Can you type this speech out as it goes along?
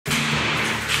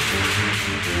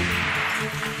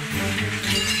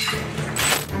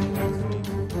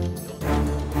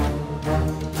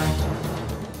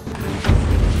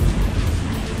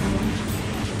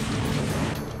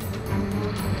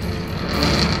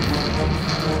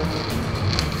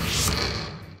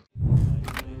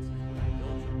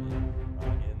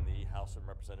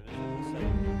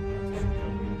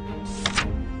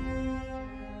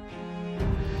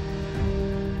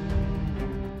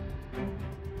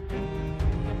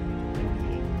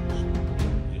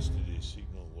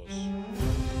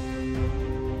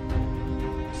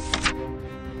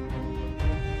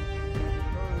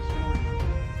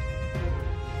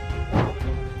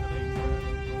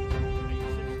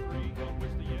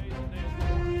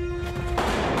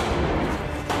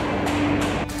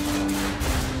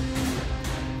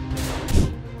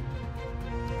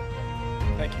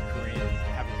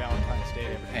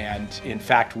In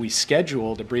fact, we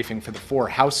scheduled a briefing for the 4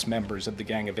 House members of the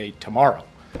Gang of 8 tomorrow.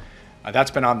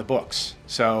 That's been on the books.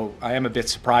 So I am a bit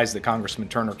surprised that Congressman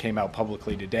Turner came out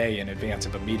publicly today in advance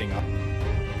of a meeting.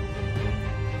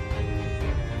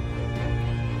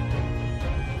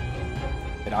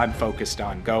 And I'm focused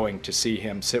on going to see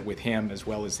him, sit with him, as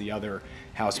well as the other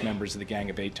House members of the Gang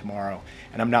of 8 tomorrow.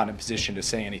 And I'm not in a position to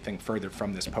say anything further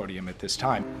from this podium at this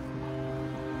time.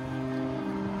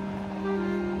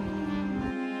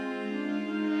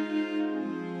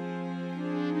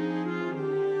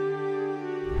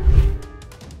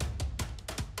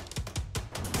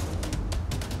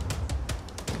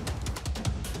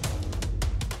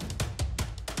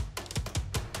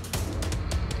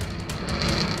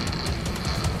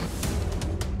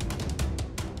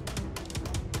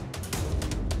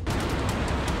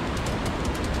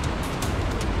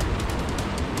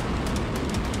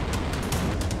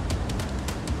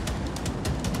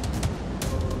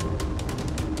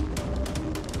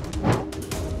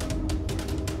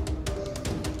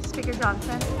 Speaker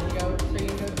Johnson.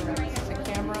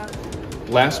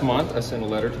 Last month, I sent a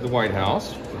letter to the White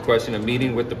House requesting a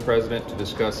meeting with the President to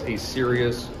discuss a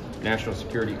serious national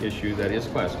security issue that is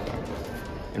classified.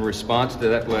 In response to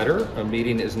that letter, a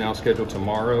meeting is now scheduled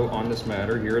tomorrow on this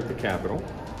matter here at the Capitol.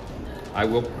 I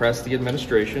will press the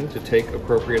administration to take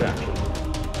appropriate action.